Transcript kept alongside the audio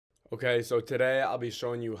Okay, so today I'll be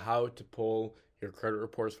showing you how to pull your credit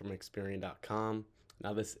reports from Experian.com.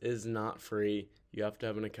 Now, this is not free. You have to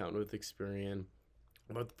have an account with Experian.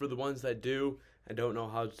 But for the ones that do and don't know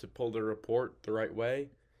how to pull their report the right way,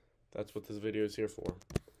 that's what this video is here for.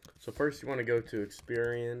 So first you want to go to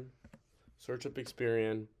Experian, search up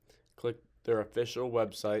Experian, click their official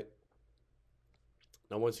website.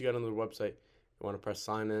 Now once you get on the website, you want to press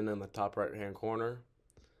sign in the top right hand corner,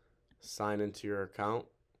 sign into your account.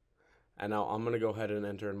 And now I'm going to go ahead and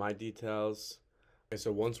enter in my details. Okay,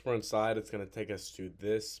 so once we're inside, it's going to take us to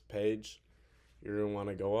this page. You're going to want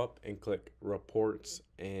to go up and click Reports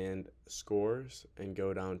and Scores and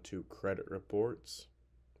go down to Credit Reports.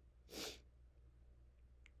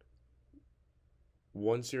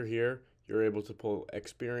 Once you're here, you're able to pull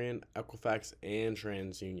Experian, Equifax, and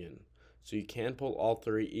TransUnion. So you can pull all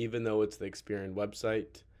three even though it's the Experian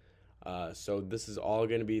website. So this is all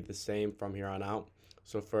going to be the same from here on out.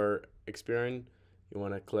 So for Experian, you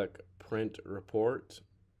want to click Print Report,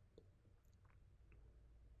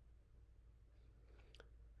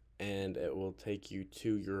 and it will take you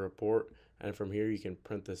to your report. And from here, you can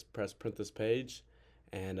press print this page,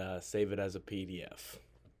 and save it as a PDF.